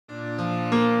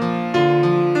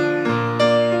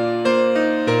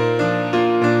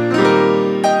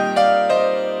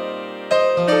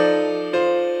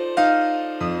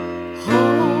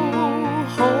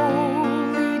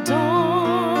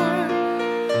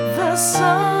the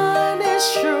sun is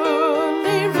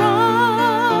surely rising.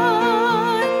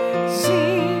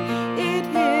 It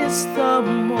is the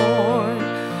morn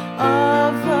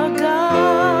of the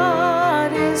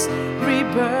goddess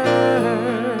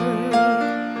rebirth.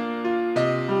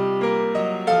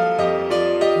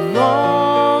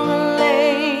 Long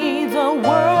lay the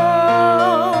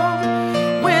world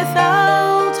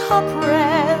without her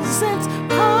presence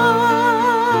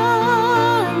pining,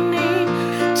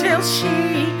 till she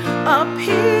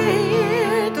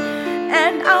appeared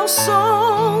and our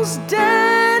souls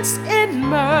danced in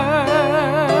mirth.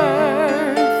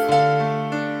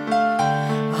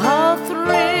 A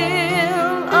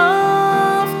thrill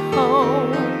of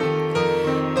hope,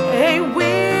 a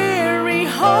weary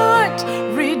heart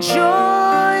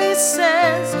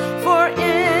rejoices, for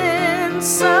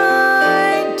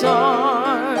inside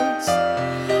dawns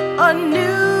a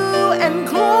new and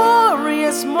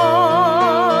glorious morn.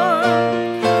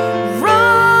 Rise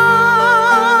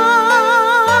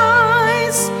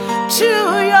to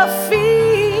your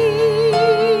feet,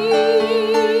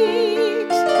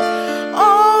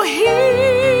 oh, hear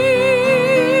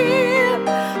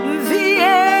the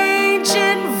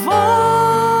ancient voices,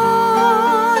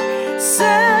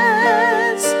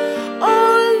 oh,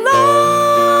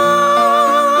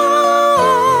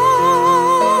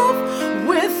 love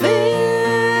within,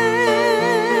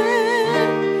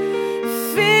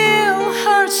 feel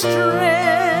her strength.